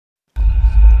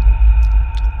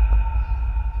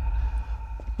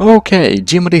Okay,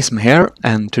 Gmodism here,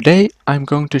 and today I'm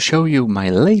going to show you my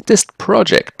latest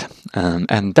project,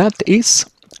 and that is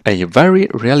a very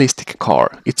realistic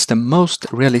car. It's the most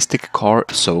realistic car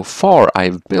so far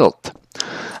I've built,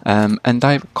 and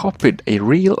I've copied a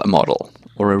real model,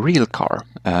 or a real car.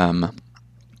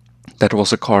 That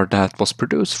was a car that was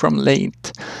produced from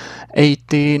late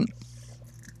 80s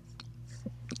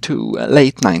to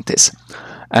late 90s,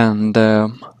 and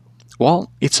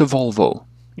well, it's a Volvo.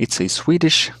 It's a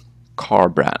Swedish car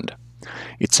brand.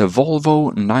 It's a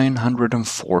Volvo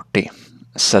 940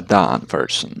 Sedan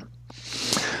version.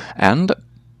 And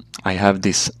I have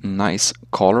this nice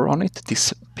color on it.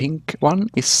 This pink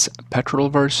one is petrol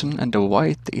version and the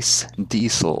white is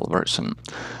diesel version.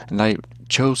 And I've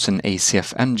chosen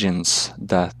ACF engines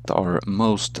that are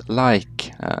most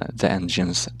like the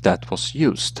engines that was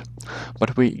used.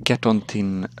 But we get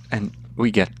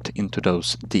into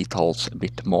those details a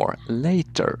bit more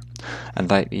later,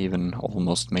 and I even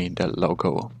almost made the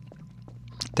logo.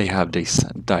 They have this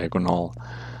diagonal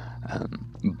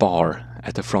bar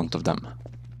at the front of them.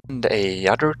 And a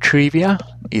other trivia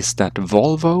is that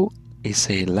Volvo is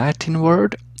a Latin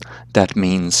word that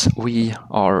means we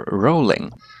are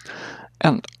rolling.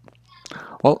 And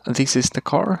well, this is the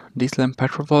car, diesel and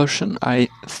petrol version.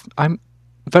 I'm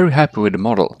very happy with the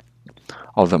model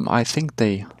of them. I think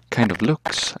they kind of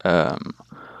looks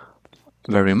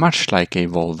very much like a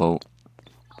Volvo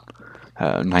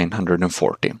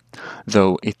 940,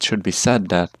 though it should be said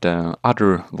that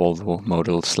other Volvo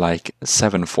models like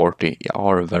 740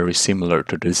 are very similar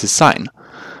to the design.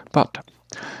 But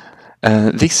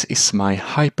this is my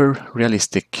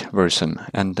hyper-realistic version,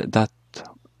 and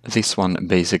this one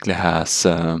basically has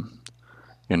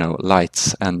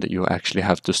lights, and you actually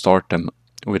have to start them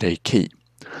with a key.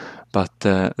 But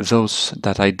those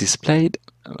that I displayed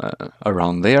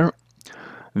around there,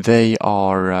 they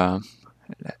are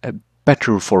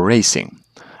better for racing.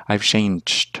 I've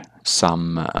changed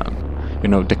some,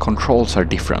 the controls are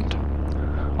different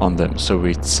on them, so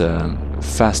it's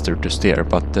faster to steer.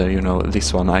 But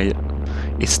this one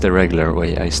it's the regular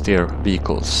way I steer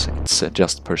vehicles. It's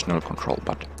just personal control,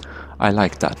 but I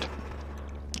like that.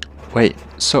 Wait,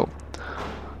 so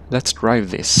let's drive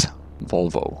this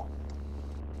Volvo.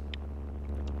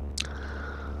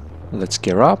 Let's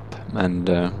gear up, and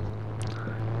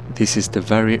this is the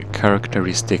very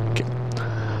characteristic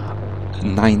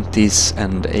 90s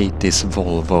and 80s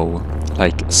Volvo,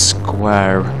 like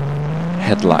square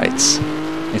headlights.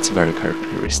 It's very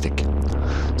characteristic.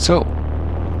 So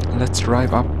let's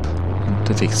drive up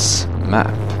into this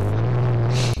map.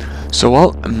 So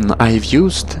well, I've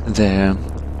used the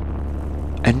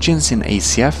engines in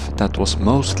ACF that was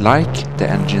most like the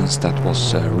engines that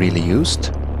was really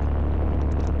used.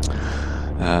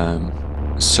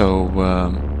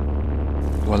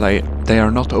 They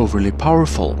are not overly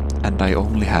powerful, and I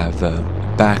only have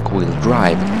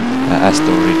backwheeldrive as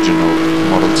the original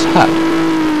models had.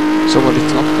 So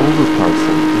it's not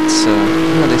overpowerful, it's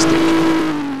realistic.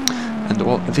 And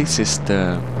well, this is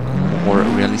the more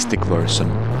realistic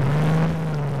version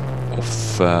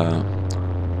of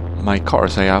my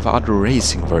cars. I have other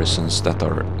racing versions that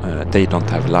are they don't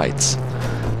have lights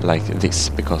like this,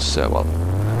 because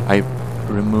I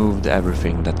removed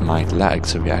everything that might lag,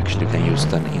 so we actually can use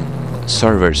them in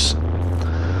servers.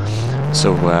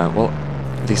 So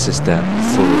this is the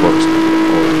full version,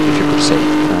 or if you could say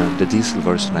the diesel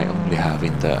version I only have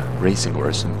in the racing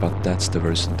version, but that's the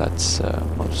version that's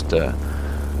most useful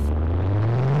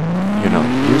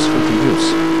to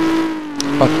use.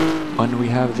 But when we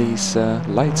have these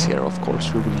lights here, of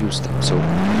course we will use them. So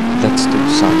let's do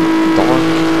some dark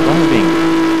driving,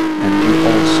 and you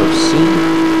also see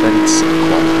that it's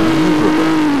quite maneuverable.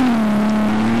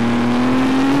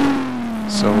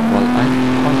 So, I'm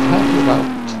quite happy about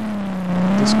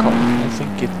this car. I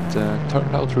think it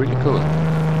turned out really cool.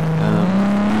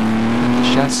 The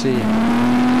chassis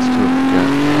took a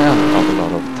hell of a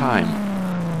lot of time,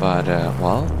 but it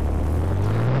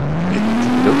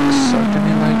looks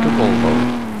certainly like a Volvo.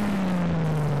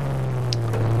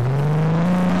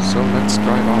 So let's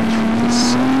drive out from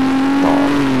this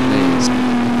dark place.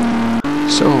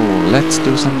 So let's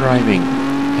do some driving,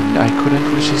 and I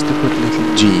couldn't resist to put a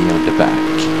little G on the back.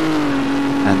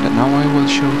 And now I will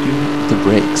show you the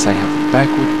brakes. I have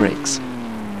backward brakes,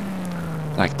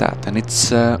 like that, and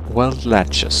it's weld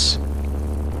latches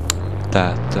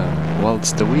that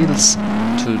welds the wheels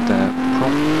to the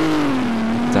prop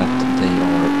that they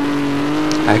are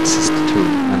accessed to,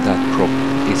 and that prop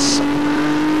is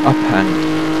uphanged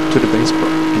to the base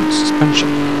prop in suspension.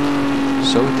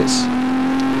 So it is.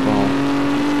 Well,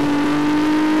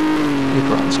 it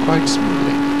runs quite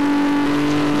smoothly,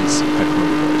 this petrol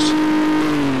version.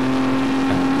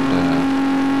 gearbox.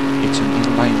 And it's an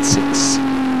inline 6.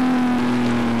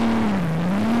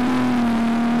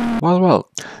 Well,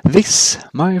 this,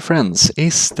 my friends,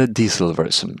 is the diesel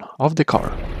version of the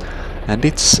car. And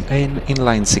it's an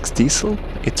inline 6 diesel.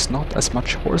 It's not as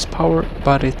much horsepower,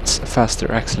 but it's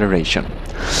faster acceleration.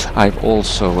 I've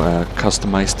also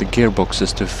customized the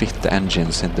gearboxes to fit the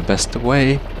engines in the best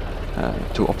way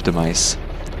to optimize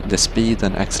the speed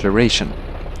and acceleration.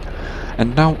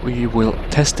 And now we will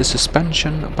test the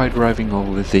suspension by driving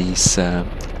over these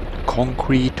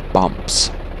concrete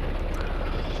bumps.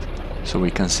 So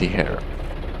we can see here,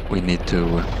 we need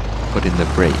to put in the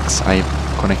brakes. I've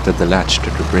connected the latch to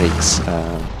the brakes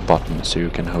button so you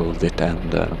can hold it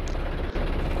and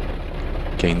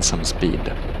gain some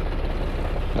speed,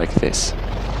 like this.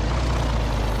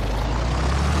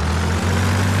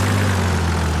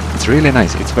 It's really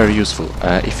nice, it's very useful.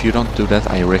 If you don't do that,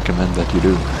 I recommend that you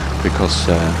do, because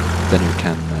then you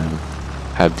can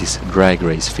have this drag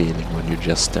race feeling when you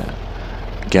just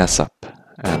gas up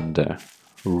and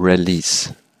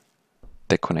release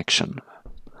the connection,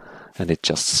 and it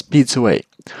just speeds away.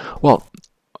 Well,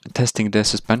 testing the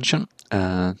suspension,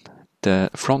 the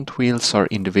front wheels are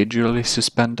individually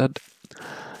suspended,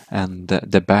 and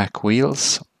the back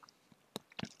wheels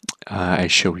I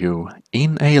show you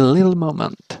in a little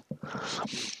moment.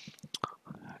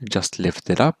 Just lift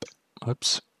it up,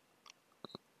 oops,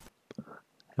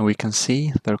 and we can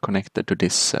see they're connected to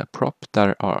this prop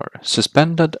that are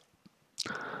suspended,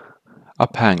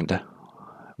 uphanged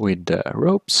with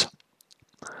ropes.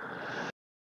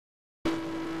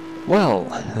 Well,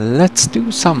 let's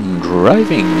do some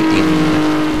driving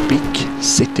in big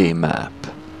city map.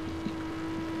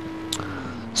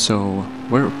 So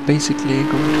we're basically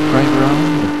going to drive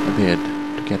around a bit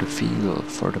to get a feel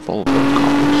for the Volvo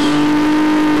cars.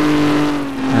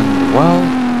 And well,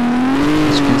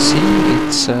 as you can see,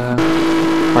 it's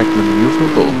quite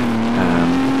maneuverable.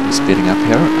 Speeding up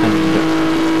here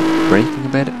and braking a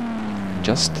bit,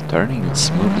 just turning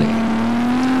smoothly.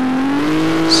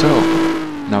 So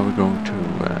now we're going to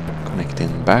connect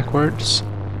in backwards,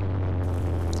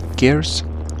 gears,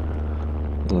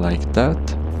 like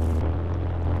that,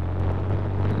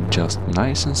 just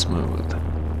nice and smooth.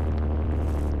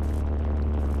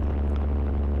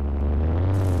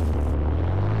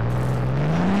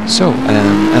 So,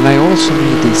 and I also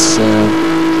made this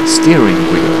steering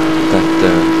wheel that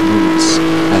moves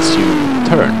as you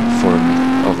turn for a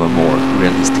more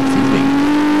realistic feeling.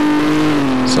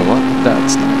 So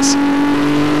that's nice.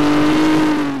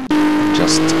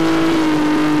 Just,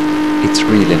 it's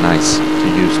really nice to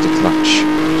use the clutch,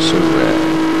 so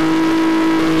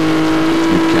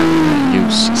you can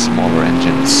use smaller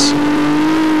engines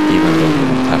even though you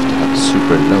don't have to have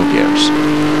super low gears.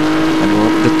 And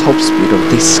well, the top speed of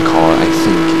this car I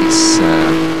think is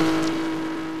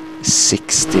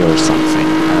 60 or something.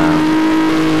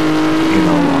 You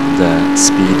know, on the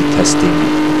speed testing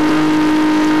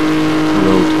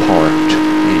road part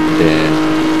in the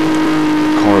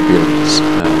car builds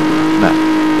map.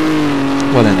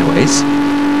 Well, anyways,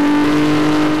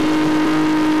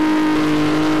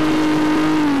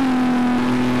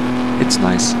 it's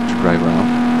nice to drive around,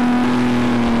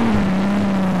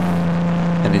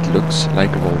 and it looks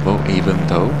like a Volvo, even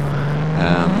though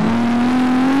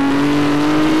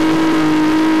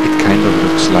it kind of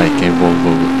looks like a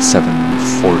Volvo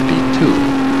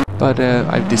 742. But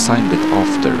I've designed it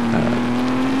after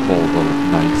Volvo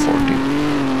 940.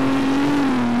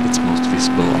 It's most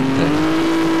visible on the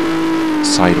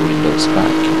side windows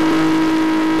back.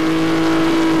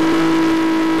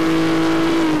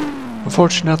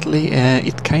 Unfortunately,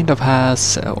 it kind of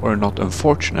has, or not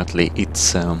unfortunately,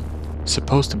 it's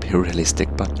supposed to be realistic,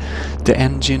 but the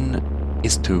engine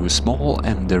is too small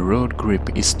and the road grip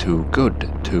is too good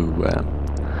to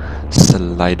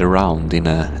slide around in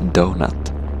a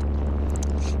donut.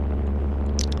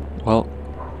 Well,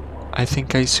 I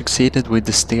think I succeeded with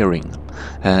the steering.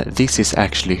 This is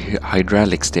actually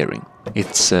hydraulic steering.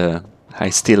 It's I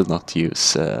still not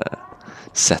use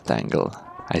set angle.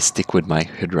 I stick with my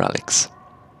hydraulics.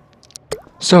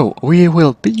 So we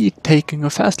will be taking a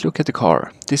fast look at the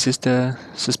car. This is the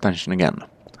suspension again,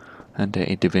 and the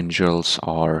individuals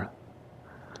are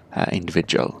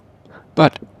individual.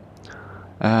 But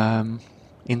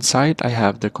inside I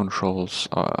have the controls,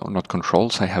 not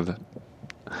controls, I have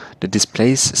the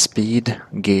displays, speed,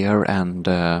 gear, and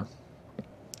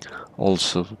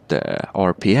also the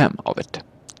RPM of it,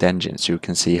 the engine, so you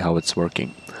can see how it's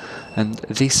working. And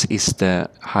this is the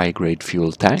high-grade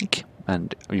fuel tank,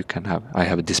 and you can have, I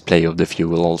have a display of the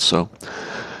fuel also.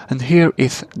 And here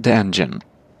is the engine.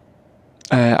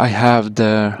 I have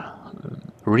the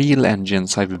real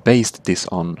engines I've based this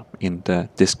on in the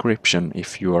description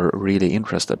if you are really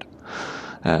interested.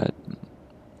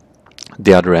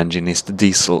 The other engine is the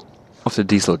diesel of the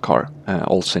diesel car,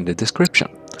 also in the description.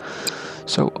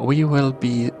 So we will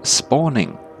be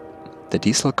spawning the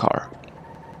diesel car.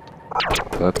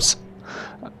 Oops.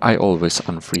 I always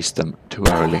unfreeze them too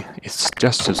early. It's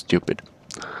just so stupid.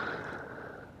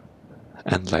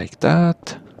 And like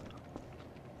that.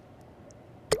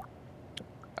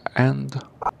 And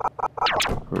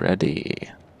ready.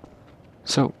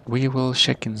 So we will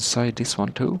check inside this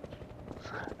one too.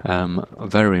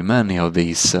 Very many of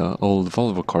these old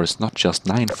Volvo cars, not just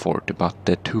 940 but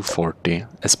the 240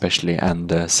 especially and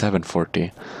the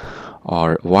 740,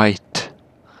 are white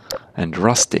and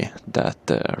rusty that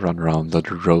run around the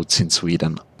roads in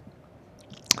Sweden.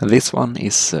 This one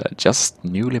is just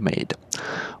newly made.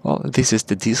 Well, this is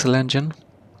the diesel engine.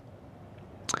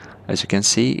 As you can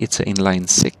see, it's an inline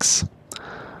 6.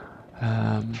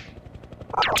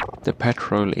 The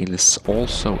petrol is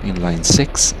also inline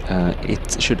 6.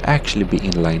 It should actually be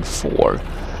inline 4,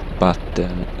 but the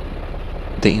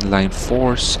inline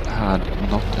 4s had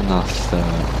not enough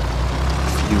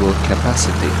fuel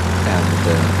capacity, and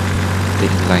the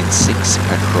inline 6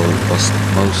 petrol was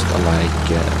most alike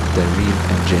the real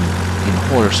engine in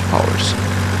horsepowers.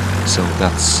 So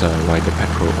that's why the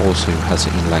petrol also has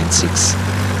an inline 6.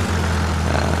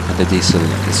 And the diesel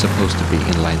is supposed to be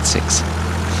inline 6.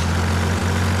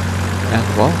 And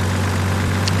well,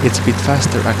 it's a bit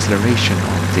faster acceleration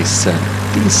on this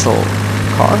diesel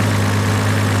car.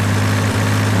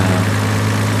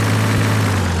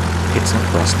 It's not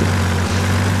rusty.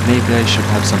 Maybe I should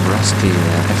have some rusty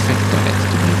effect on it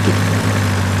to make it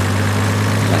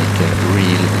like a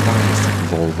real life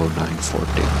Volvo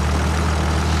 940.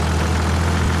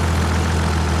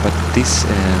 But this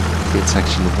it's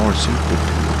actually more suited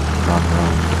to run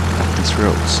around at these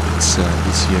roads. It's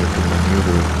easier to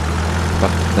maneuver,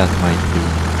 but that might be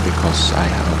because I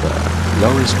have a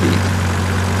lower speed.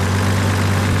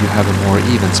 You have a more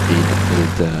even speed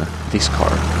with this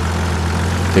car.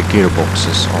 The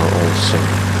gearboxes are also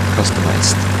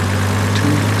customized to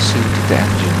suit the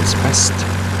engines best.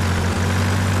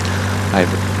 I've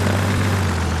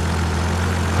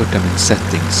put them in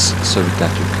settings so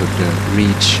that you could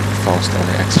reach fast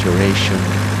acceleration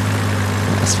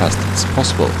as fast as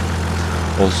possible.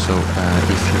 Also,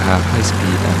 if you have high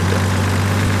speed and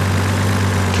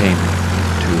came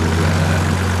into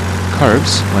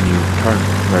curves when you turn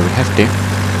very hefty,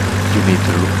 you need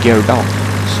to gear down,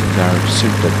 so they are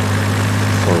suited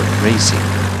for racing.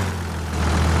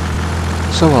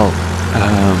 So well,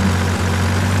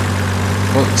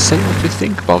 say what you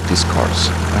think about these cars.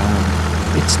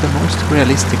 It's the most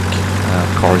realistic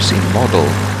cars in model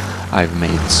I've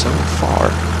made so far,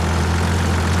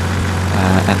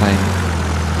 and I'm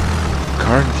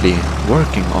currently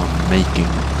working on making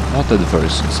modded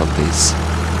versions of this.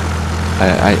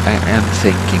 I am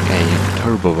thinking a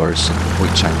turbo version,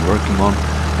 which I'm working on,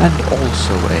 and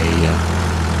also a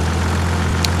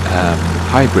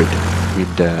hybrid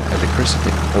with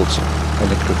electricity, also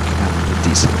electric and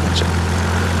diesel engine.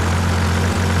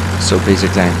 So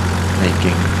basically I'm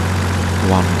making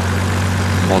one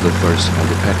modded version of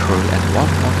the petrol and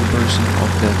one modded version of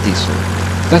the diesel.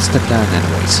 That's the plan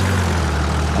anyways.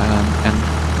 And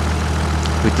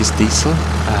with this diesel,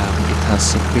 it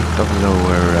has a bit of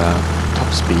lower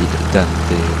top speed than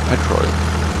the petrol,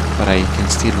 but I can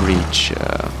still reach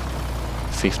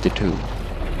 52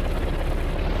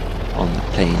 on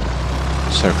plain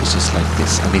surfaces like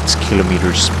this, and it's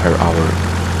kilometers per hour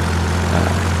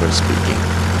we're speaking.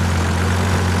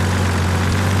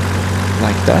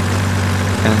 Like that.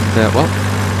 And well,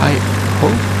 I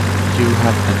hope you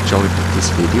have enjoyed this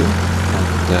video,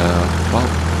 and well,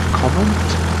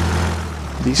 comment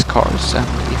these cars, and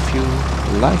if you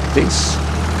like this,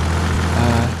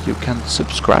 you can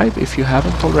subscribe if you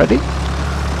haven't already.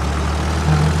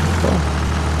 Well,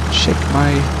 check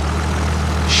my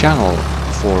channel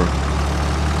for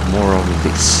more of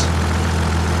this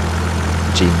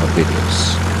Gmod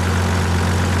videos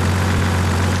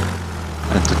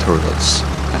and tutorials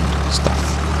and stuff.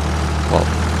 Well,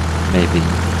 maybe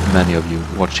many of you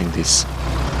watching this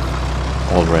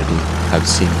already have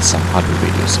seen some other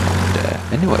videos about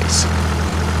it anyways.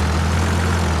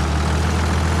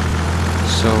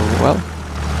 So, well,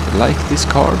 like this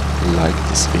car, like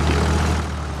this video.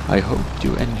 I hope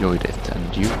you enjoyed it,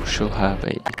 and you shall have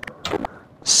a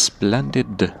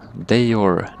splendid day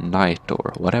or night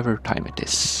or whatever time it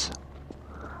is.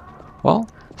 Well,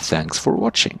 thanks for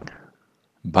watching.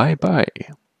 Bye bye.